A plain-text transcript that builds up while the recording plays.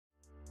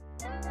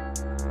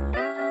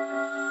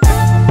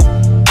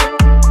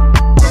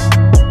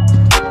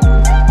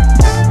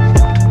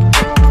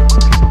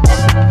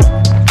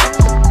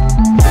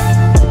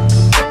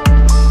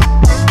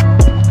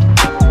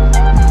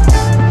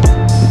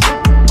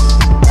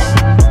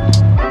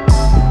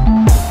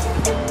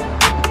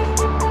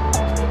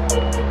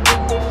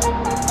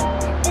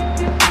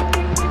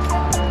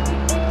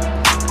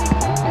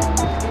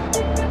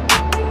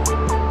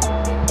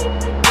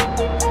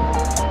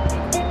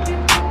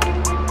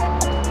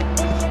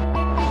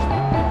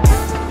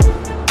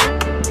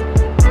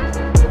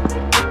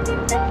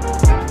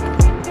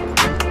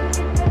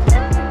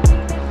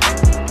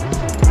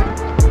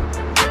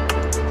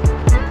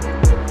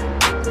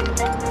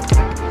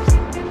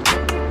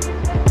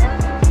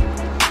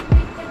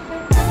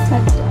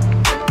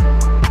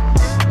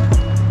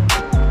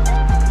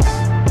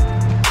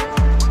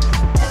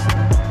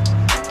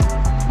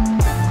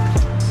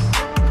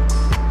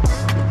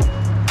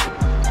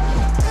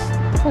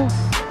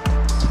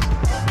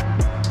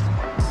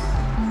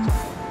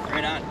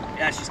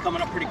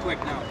coming up pretty quick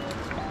now.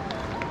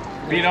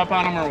 Beat up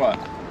on him or what?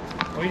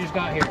 We just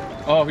got here.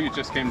 Oh, he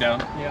just came down?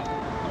 Yeah.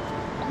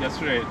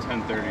 Yesterday at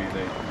 10:30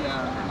 they...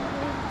 Yeah.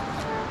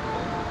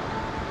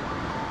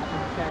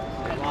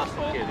 They lost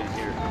a kid in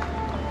here.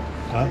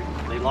 Huh?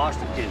 They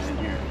lost a kid in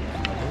here.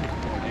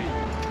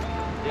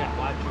 Yeah,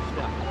 watch your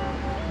step.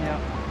 Yeah.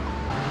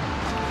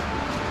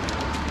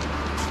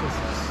 This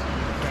is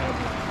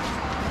incredible.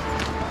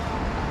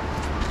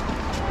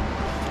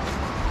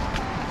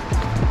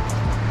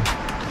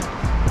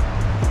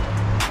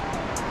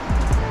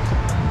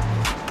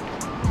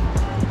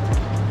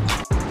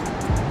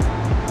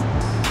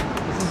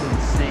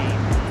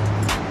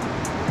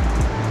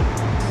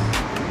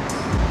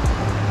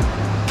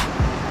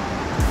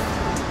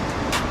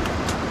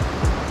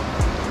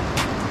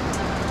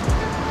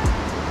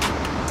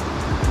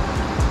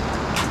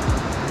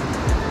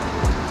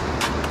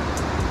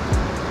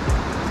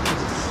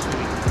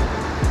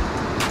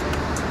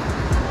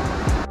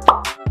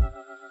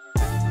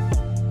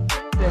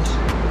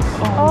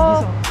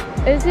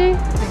 Is he?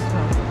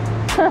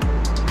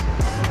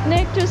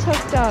 Nick just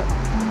hooked up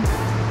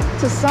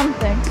to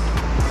something.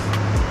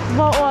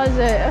 What was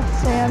it? A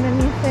salmon,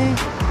 you think?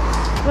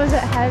 Was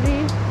it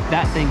heavy?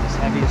 That thing is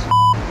heavy as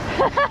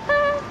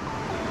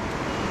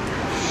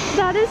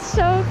That is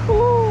so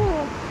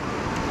cool.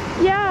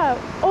 Yeah.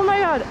 Oh my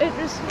god, it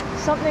just,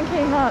 something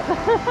came up.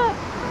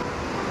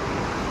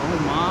 Oh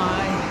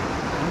my.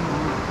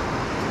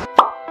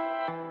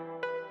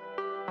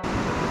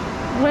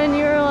 When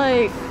you're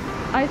like,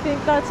 I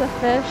think that's a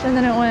fish, and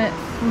then it went.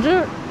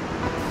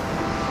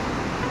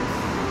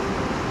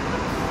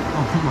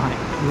 Oh my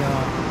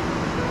god.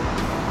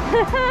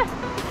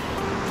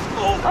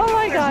 Oh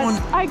my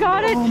god, I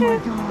got it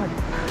too. Oh my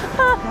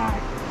god.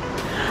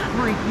 That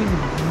freaking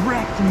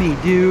wrecked me,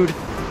 dude.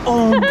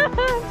 Oh my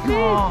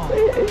god.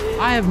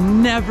 I have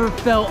never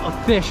felt a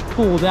fish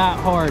pull that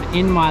hard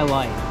in my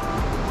life.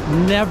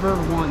 Never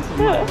once in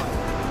my life.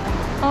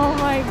 Oh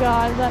my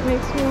god, that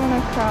makes me want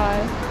to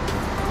cry.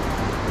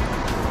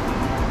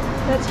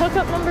 That's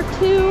hookup number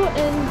 2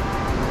 in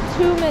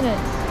 2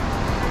 minutes.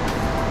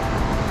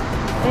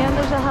 And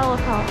there's a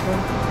helicopter.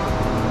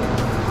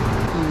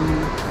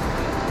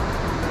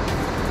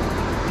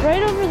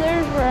 Right over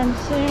there is where I'm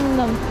seeing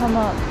them come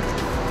up.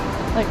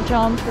 Like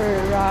jump or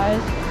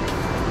rise.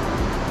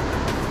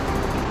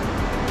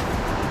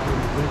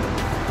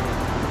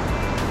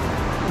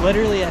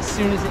 Literally as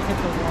soon as it hit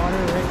the water,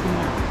 right in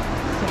that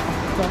soft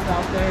stuff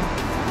out there,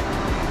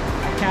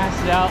 I cast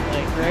it out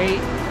like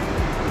right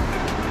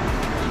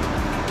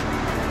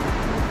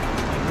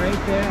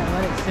there. I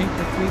let it sink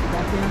the creek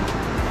back in.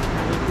 And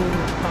I just do a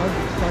little tug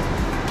and start to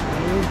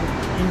move and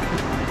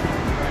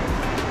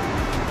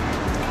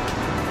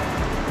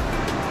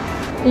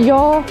instantly.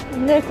 Y'all,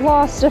 Nick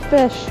lost a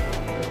fish.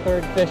 The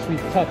third fish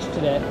we've touched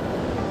today.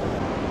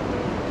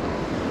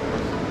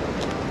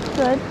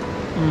 Good.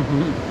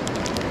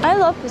 Mm-hmm. I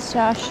love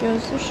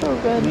pistachios, they're so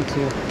good. Me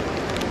too.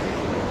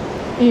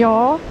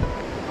 Y'all,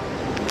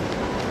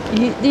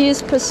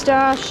 these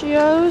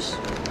pistachios.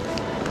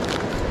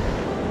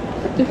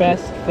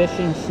 Best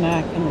fishing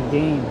snack in the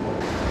game.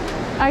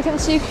 I can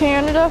see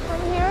Canada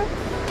from here.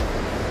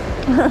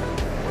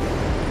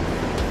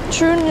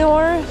 True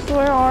North,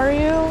 where are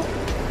you?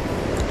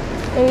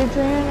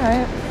 Adrian,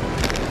 right?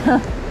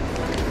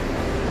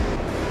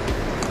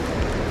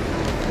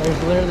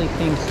 There's literally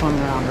things swimming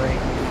around right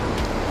now.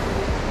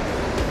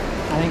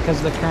 I think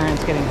because the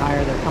current's getting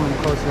higher, they're coming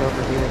closer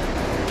over here.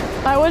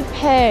 I would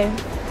pay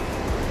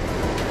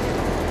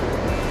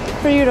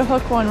for you to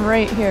hook one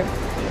right here.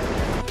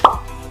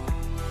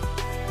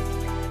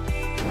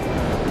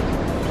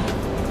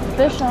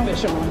 Fish on.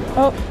 Fish on.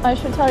 Oh, I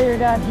should tell your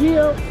dad.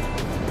 Yep.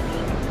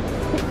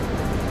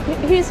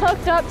 He's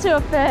hooked up to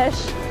a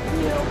fish.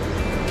 Yep.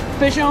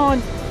 Fish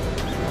on.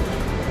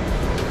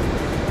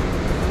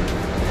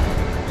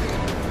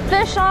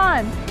 Fish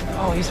on.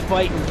 Oh, he's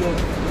fighting good.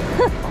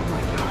 Oh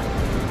my god.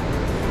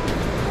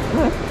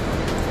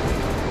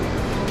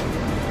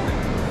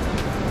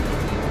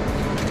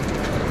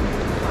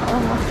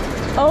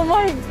 Oh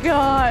my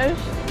gosh.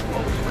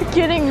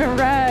 Getting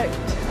wrecked.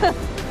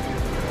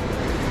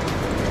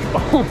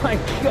 Oh my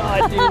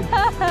god, dude.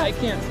 I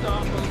can't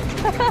stop him.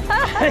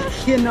 I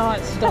cannot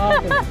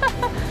stop him.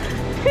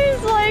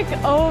 He's like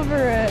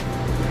over it.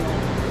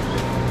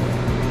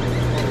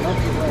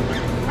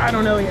 I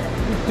don't know yet.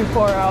 He's too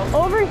far out.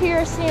 Over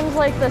here seems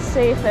like the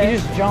safest. He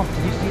just jumped.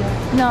 Did you see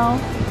that? No.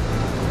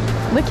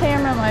 The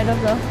camera might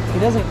have though. He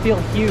doesn't feel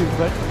huge,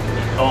 but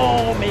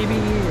oh, maybe he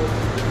is.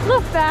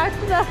 The fact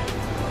that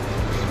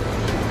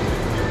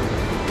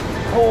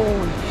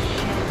holy shit.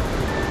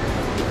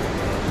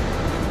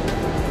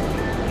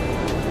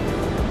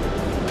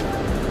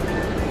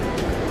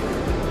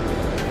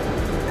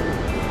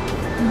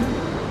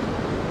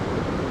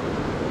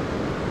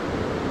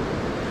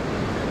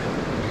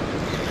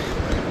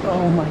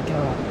 Oh my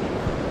god.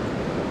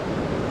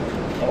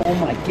 Oh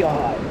my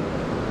god.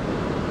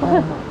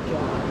 Oh my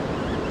god.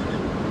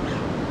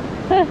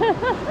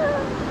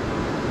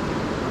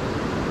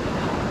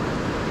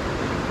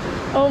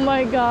 oh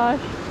my gosh.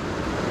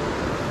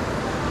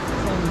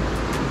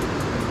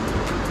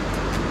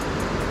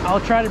 I'll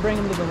try to bring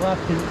him to the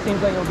left because it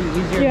seems like it'll be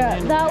easier. Yeah,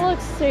 to that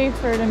looks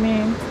safer to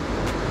me.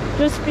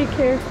 Just be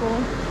careful.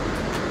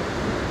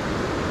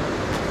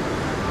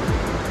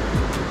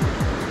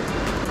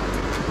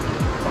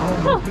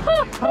 Oh,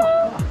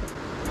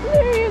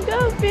 there you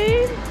go,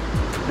 babe.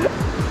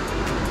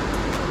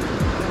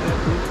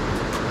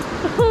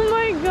 Oh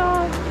my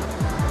god.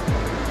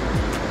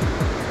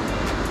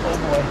 oh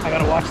boy, I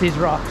gotta watch these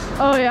rocks.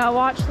 Oh yeah,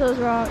 watch those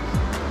rocks.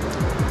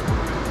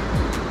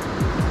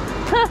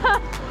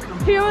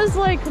 He was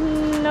like,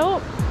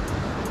 nope.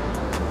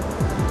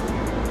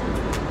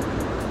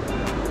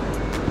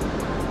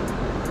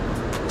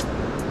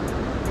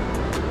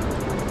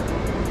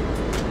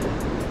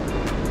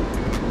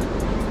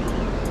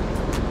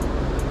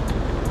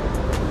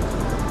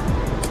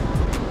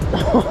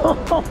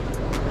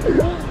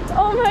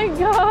 Oh my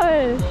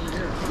gosh.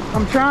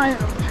 I'm trying.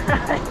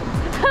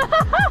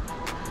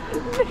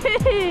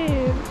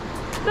 Babe,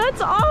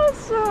 that's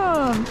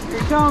awesome. Here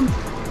it comes.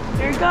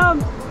 Here it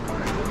comes.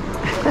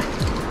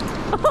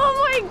 Oh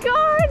my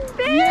god,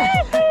 babe.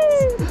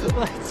 Yes!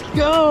 Let's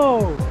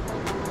go.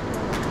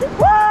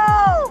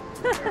 Woo!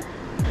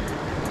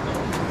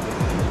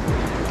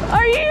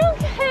 Are you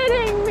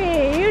kidding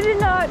me? You did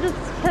not just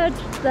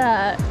catch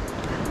that.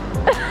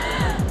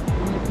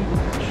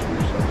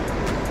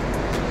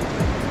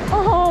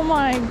 Oh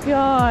my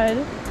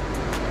god.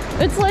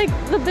 It's like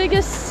the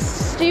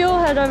biggest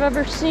steelhead I've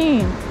ever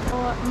seen.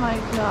 Oh my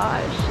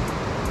gosh.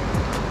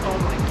 Oh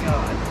my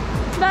god.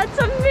 That's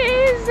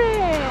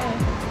amazing.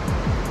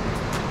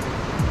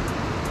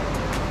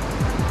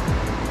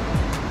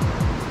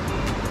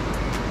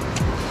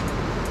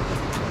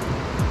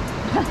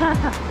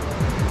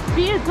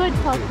 Be a good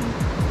puppy.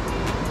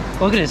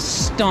 Look at his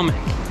stomach.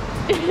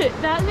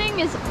 That thing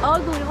is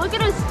ugly. Look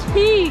at his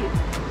teeth.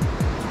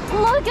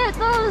 Look at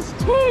those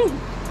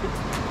teeth.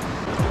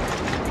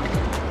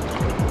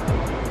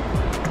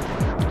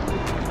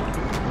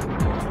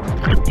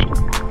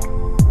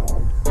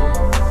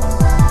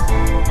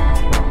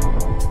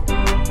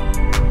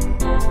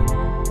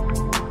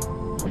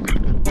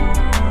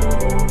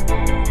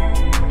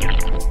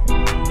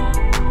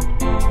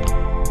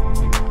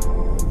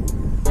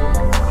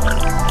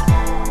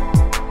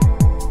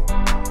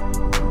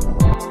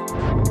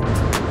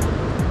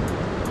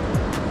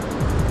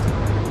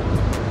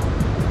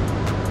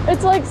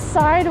 It's like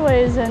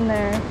sideways in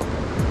there.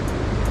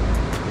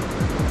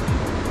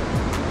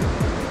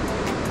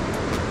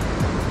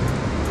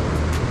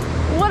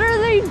 What are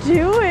they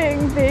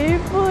doing,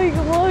 babe? Like,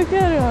 look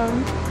at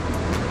them.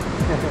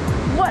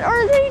 What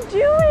are they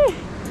doing?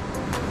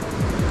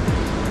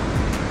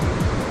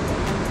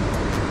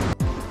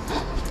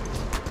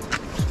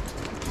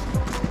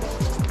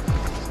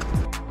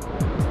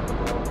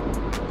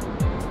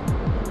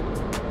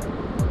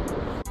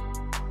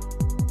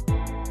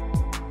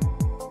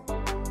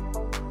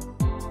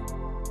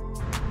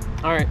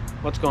 Alright,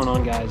 what's going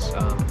on, guys?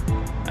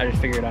 I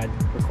just figured I'd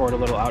record a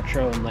little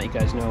outro and let you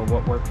guys know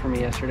what worked for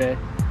me yesterday.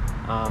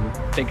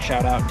 Big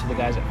shout out to the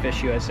guys at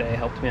FishUSA,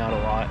 helped me out a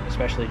lot,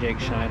 especially Jake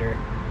Schneider.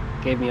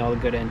 Gave me all the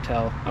good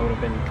intel. I would have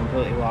been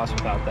completely lost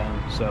without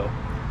them, so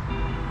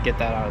get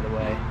that out of the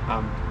way.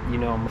 You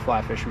know I'm a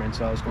fly fisherman,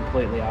 so I was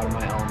completely out of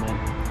my element.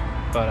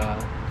 But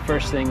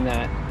first thing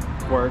that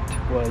worked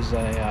was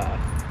a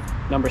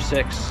number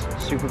 6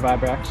 Super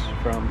Vibrax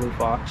from Blue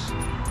Fox.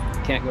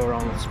 Can't go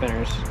wrong with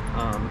spinners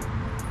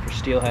for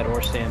steelhead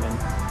or salmon.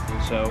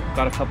 So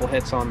got a couple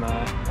hits on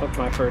that, hooked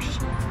my first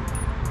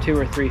 2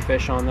 or 3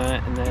 fish on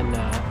that, and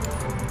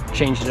then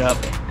changed it up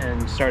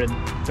and started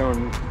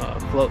throwing a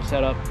float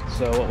setup.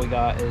 So what we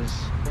got is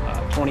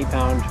a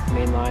 20-pound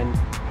mainline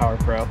Power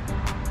Pro.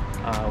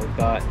 We've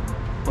got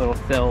a little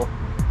fill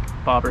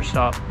bobber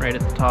stop right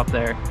at the top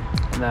there,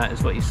 and that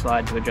is what you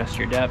slide to adjust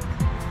your depth.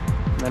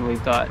 And then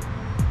we've got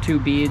 2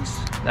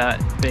 beads.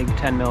 That big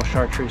 10 mil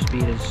chartreuse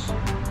bead is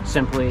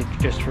simply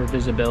just for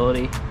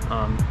visibility,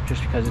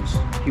 just because it's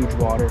huge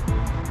water.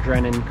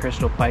 Drennan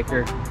Crystal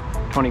Piker,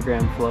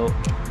 20-gram float.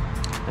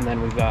 And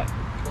then we've got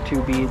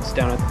 2 beads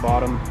down at the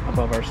bottom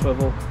above our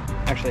swivel.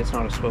 Actually, it's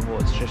not a swivel,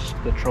 it's just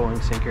the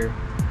trolling sinker.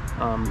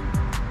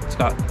 It's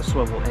got a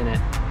swivel in it,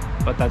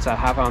 but that's a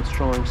 1/2 ounce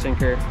trolling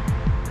sinker.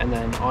 And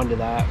then onto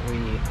that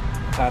we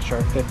attach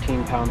our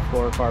 15-pound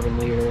fluorocarbon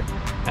leader,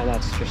 and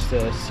that's just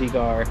a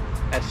Seagar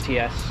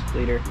STS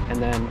leader.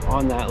 And then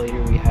on that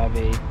leader we have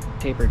a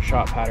tapered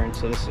shot pattern.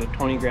 So this is a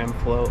 20-gram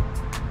float.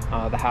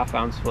 The 1/2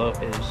 ounce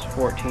float is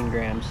 14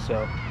 grams,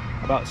 so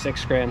about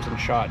 6 grams in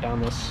shot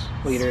down this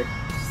leader.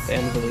 At the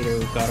end of the leader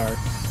we've got our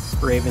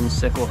Raven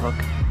sickle hook,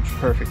 which is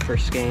perfect for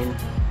skein.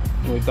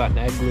 And we've got an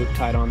egg loop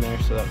tied on there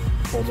so that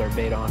holds our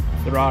bait on.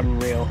 The rod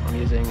and reel I'm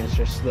using is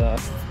just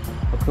the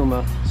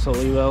Okuma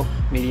Solilo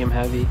medium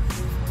heavy,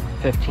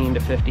 15 to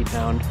 50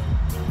 pound.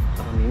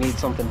 You need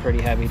something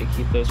pretty heavy to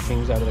keep those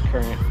kings out of the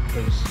current,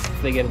 because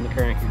if they get in the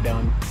current you're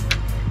done.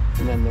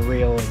 And then the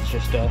reel is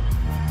just a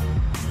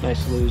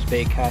nice loose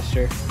bait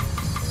caster.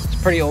 It's a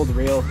pretty old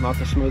reel, not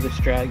the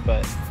smoothest drag,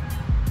 but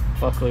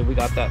luckily we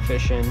got that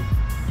fish in.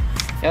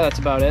 Yeah, that's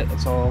about it.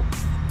 That's all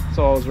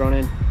I was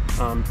running.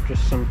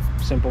 just some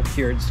simple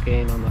cured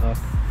skein on the hook.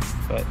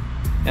 But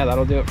yeah,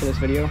 that'll do it for this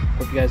video.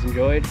 Hope you guys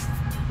enjoyed.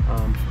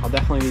 I'll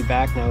definitely be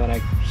back now that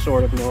I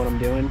sort of know what I'm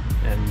doing,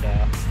 and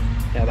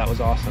yeah, that was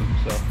awesome.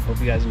 So hope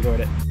you guys enjoyed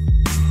it.